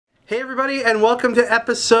Hey everybody, and welcome to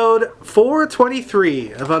episode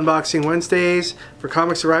 423 of Unboxing Wednesdays for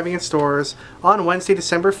comics arriving in stores on Wednesday,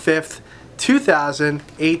 December 5th,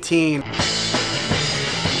 2018.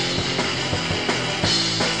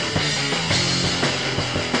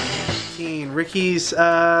 Ricky's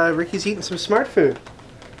eating some smart food.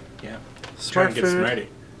 Yeah, smart trying to get food. smarty.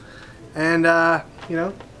 And you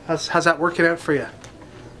know, how's that working out for you?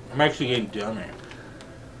 I'm actually getting dumber.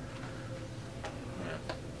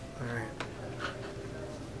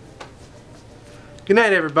 Good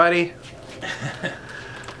night, everybody.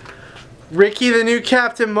 Ricky, the new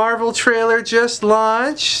Captain Marvel trailer just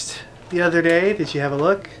launched the other day. Did you have a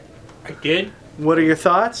look? I did. What are your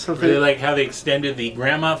thoughts? Really like how they extended the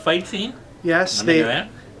grandma fight scene. Yes, they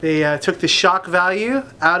took the shock value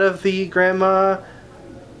out of the grandma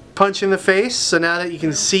punch in the face, so now that you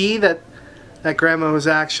can see that grandma was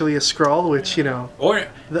actually a Skrull, which, you know... Or,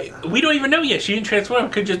 we don't even know yet. She didn't transform.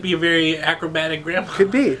 Could just be a very acrobatic grandma.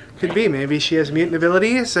 Could be. Could be. Maybe she has mutant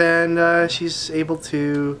abilities and she's able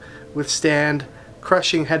to withstand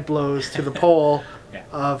crushing head blows to the pole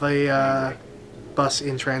of a bus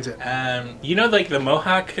in transit. You know, like the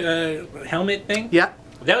Mohawk helmet thing? Yeah.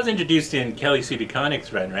 That was introduced in Kelly Sue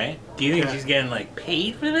DeConnick's run, right? Do you think she's getting, like,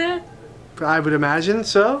 paid for that? I would imagine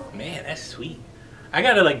so. Man, that's sweet. I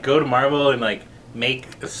gotta like go to Marvel and like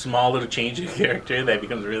make a small little change in the character that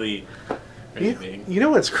becomes really big. You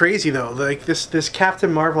know what's crazy though? Like this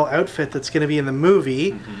Captain Marvel outfit that's going to be in the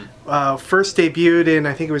movie, first debuted in,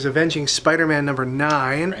 I think it was Avenging Spider-Man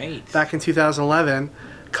 #9 back in 2011.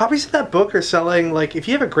 Copies of that book are selling, like, if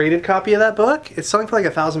you have a graded copy of that book, it's selling for like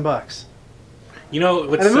 $1,000. You know,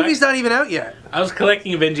 and the movie's not even out yet. I was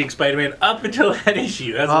collecting Avenging Spider-Man up until that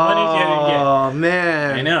issue. That's the one issue I didn't get. Oh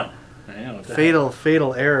man! I know.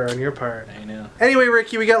 Fatal error on your part. I know. Anyway,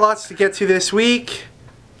 Ricky, we got lots to get to this week.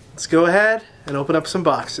 Let's go ahead and open up some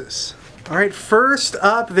boxes. Alright, first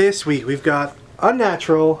up this week, we've got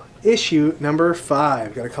Unnatural issue number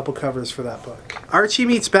 5. Got a couple covers for that book. Archie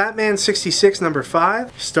Meets Batman 66 number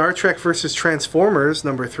 5. Star Trek vs. Transformers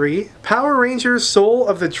number 3. Power Rangers Soul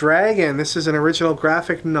of the Dragon. This is an original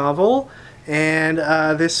graphic novel, and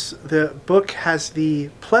the book has the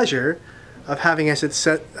pleasure of having as its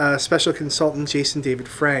special consultant Jason David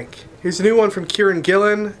Frank. Here's a new one from Kieran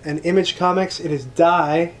Gillen and Image Comics. It is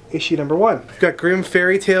Die, issue number 1. We've got Grimm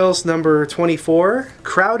Fairy Tales number 24,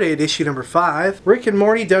 Crowded issue number 5, Rick and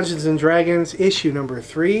Morty Dungeons and Dragons issue number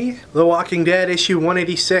 3, The Walking Dead issue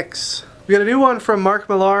 186. We got a new one from Mark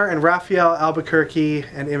Millar and Raphael Albuquerque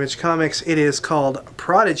and Image Comics. It is called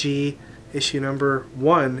Prodigy. Issue number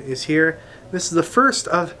 1 is here. This is the first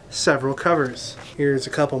of several covers. Here's a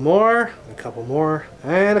couple more, a couple more,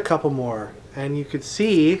 and a couple more. And you could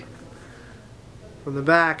see from the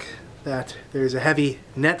back that there's a heavy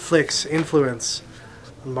Netflix influence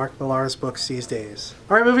on Mark Millar's books these days.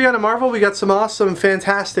 Alright, moving on to Marvel, we got some awesome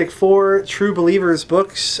Fantastic Four True Believers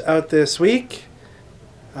books out this week.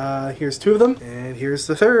 Here's 2 of them, and here's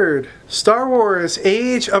the 3rd. Star Wars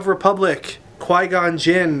Age of Republic, Qui-Gon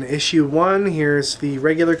Jinn, issue 1. Here's the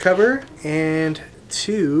regular cover and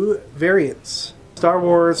 2 variants. Star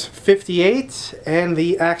Wars 58 and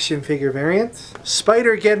the action figure variant.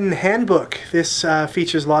 Spider-Geddon Handbook. This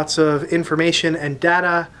features lots of information and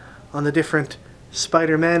data on the different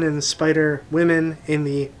Spider-Men and Spider-Women in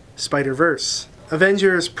the Spider-Verse.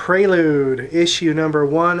 Avengers Prelude, issue number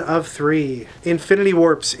 1 of 3. Infinity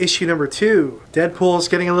Warps, issue number 2. Deadpool's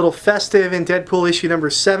getting a little festive in Deadpool issue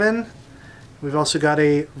number 7. We've also got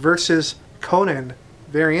a Versus Conan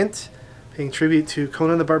variant, paying tribute to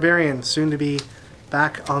Conan the Barbarian, soon to be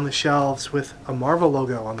back on the shelves with a Marvel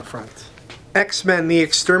logo on the front. X-Men The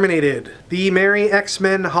Exterminated, the Merry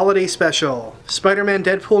X-Men Holiday Special, Spider-Man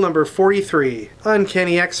Deadpool number 43,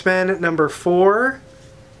 Uncanny X-Men number 4,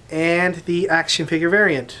 and the action figure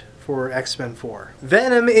variant for X-Men 4.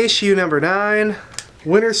 Venom issue number 9,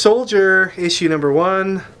 Winter Soldier issue number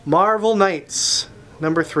 1, Marvel Knights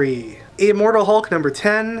number 3. Immortal Hulk number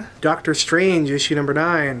 10, Doctor Strange issue number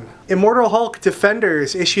 9, Immortal Hulk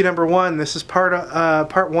Defenders issue number 1. This is part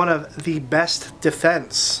 1 of The Best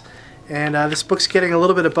Defense, and this book's getting a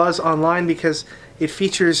little bit of buzz online because it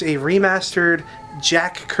features a remastered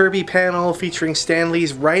Jack Kirby panel featuring Stan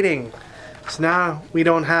Lee's writing. So now we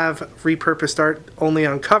don't have repurposed art only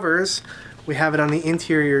on covers, we have it on the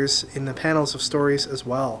interiors in the panels of stories as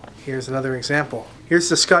well. Here's another example. Here's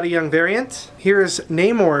the Scotty Young variant. Here's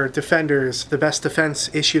Namor Defenders, The Best Defense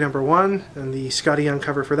issue number 1, and the Scotty Young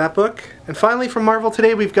cover for that book. And finally from Marvel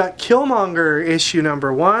today we've got Killmonger issue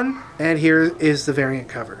number 1, and here is the variant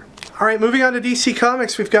cover. Alright, moving on to DC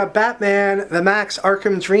Comics, we've got Batman, the MAXX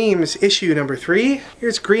Arkham Dreams, issue number 3.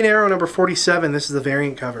 Here's Green Arrow number 47, this is the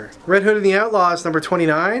variant cover. Red Hood and the Outlaws number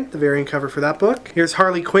 29, the variant cover for that book. Here's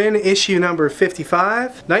Harley Quinn, issue number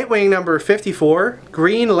 55. Nightwing number 54.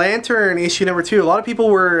 Green Lantern, issue number 2. A lot of people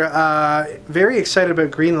were very excited about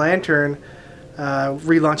Green Lantern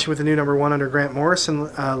relaunching with the new number 1 under Grant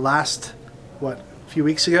Morrison last, a few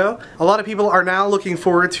weeks ago. A lot of people are now looking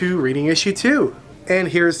forward to reading issue 2. And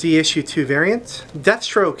here's the issue 2 variant.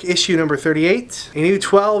 Deathstroke, issue number 38. A new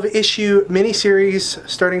 12-issue miniseries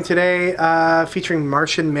starting today featuring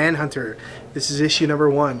Martian Manhunter. This is issue number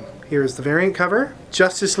 1. Here's the variant cover.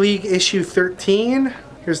 Justice League, issue 13.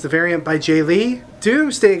 Here's the variant by Jay Lee.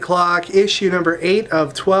 Doomsday Clock, issue number 8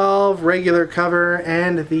 of 12. Regular cover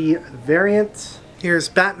and the variant. Here's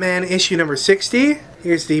Batman, issue number 60.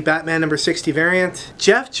 Here's the Batman number 60 variant.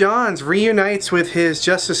 Jeff Johns reunites with his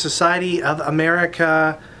Justice Society of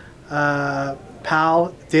America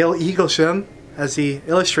pal Dale Eaglesham as the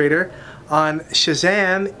illustrator on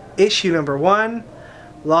Shazam, issue number 1.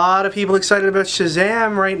 A lot of people excited about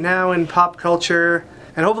Shazam right now in pop culture.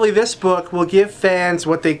 And hopefully this book will give fans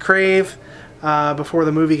what they crave before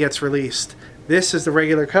the movie gets released. This is the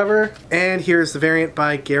regular cover, and here's the variant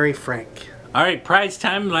by Gary Frank. Alright, prize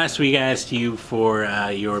time. Last week I asked you for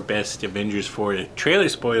your best Avengers 4 trailer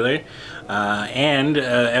spoiler.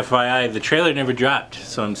 FYI, the trailer never dropped,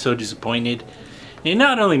 so I'm so disappointed. And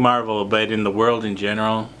not only Marvel, but in the world in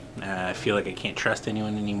general. I feel like I can't trust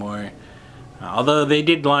anyone anymore. Although they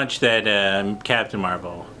did launch that Captain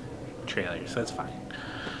Marvel trailer, so that's fine.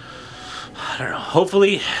 I don't know.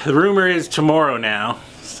 Hopefully, the rumor is tomorrow now,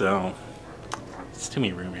 so it's too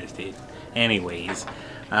many rumors, dude. Anyways.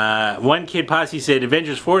 One Kid Posse said,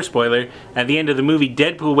 Avengers 4 spoiler, at the end of the movie,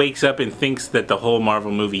 Deadpool wakes up and thinks that the whole Marvel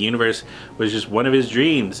movie universe was just one of his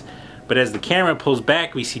dreams. But as the camera pulls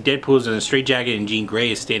back, we see Deadpool's in a straitjacket and Jean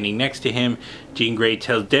Grey is standing next to him. Jean Grey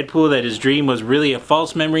tells Deadpool that his dream was really a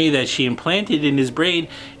false memory that she implanted in his brain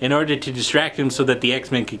in order to distract him so that the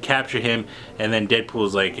X-Men could capture him. And then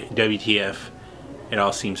Deadpool's like, WTF, it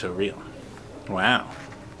all seems so real. Wow.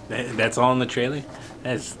 That's all in the trailer?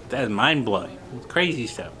 That's mind-blowing. Crazy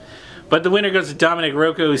stuff. But the winner goes to Dominic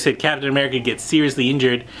Rocco, who said Captain America gets seriously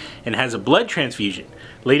injured and has a blood transfusion.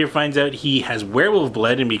 Later finds out he has werewolf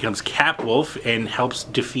blood and becomes Cap Wolf and helps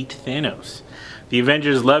defeat Thanos. The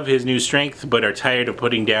Avengers love his new strength, but are tired of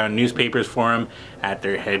putting down newspapers for him at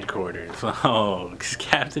their headquarters. Oh,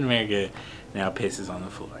 Captain America now pisses on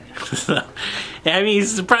the floor. So, I mean,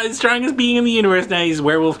 he's probably the strongest being in the universe now. He's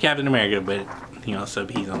werewolf Captain America, but he also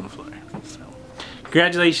pees on the floor. So,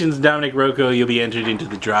 congratulations, Dominic Rocco. You'll be entered into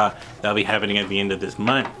the draw. That'll be happening at the end of this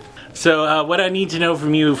month. So what I need to know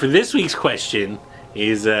from you for this week's question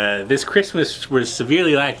is this Christmas we're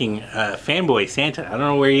severely lacking fanboy Santa. I don't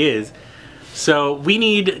know where he is. So we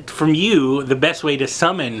need from you the best way to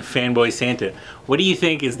summon fanboy Santa. What do you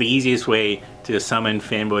think is the easiest way to summon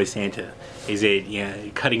fanboy Santa? Is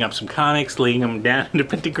it cutting up some comics, laying them down in a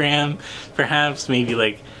pentagram, perhaps? Maybe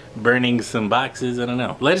like burning some boxes? I don't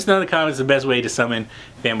know. Let us know in the comments the best way to summon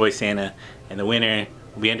fanboy Santa, and the winner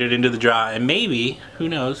will be entered into the draw. And maybe, who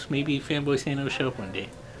knows, maybe fanboy Santa will show up one day.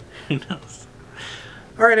 Who knows?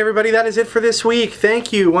 Alright everybody, that is it for this week.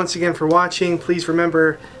 Thank you once again for watching. Please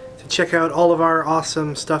remember to check out all of our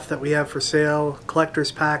awesome stuff that we have for sale.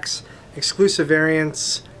 Collector's packs, exclusive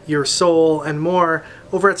variants, your soul, and more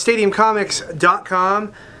over at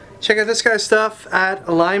stadiumcomics.com. Check out this guy's stuff at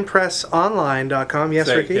linepressonline.com. Yes,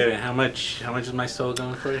 so, Ricky? How much is my soul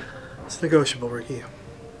going for you? It's negotiable, Ricky.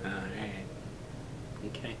 Alright.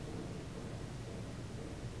 Okay.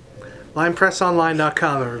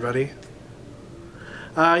 linepressonline.com, everybody.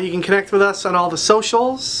 You can connect with us on all the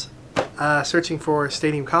socials, searching for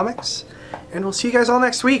Stadium Comics. And we'll see you guys all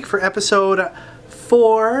next week for episode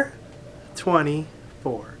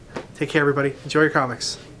 424. Take care, everybody. Enjoy your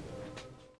comics.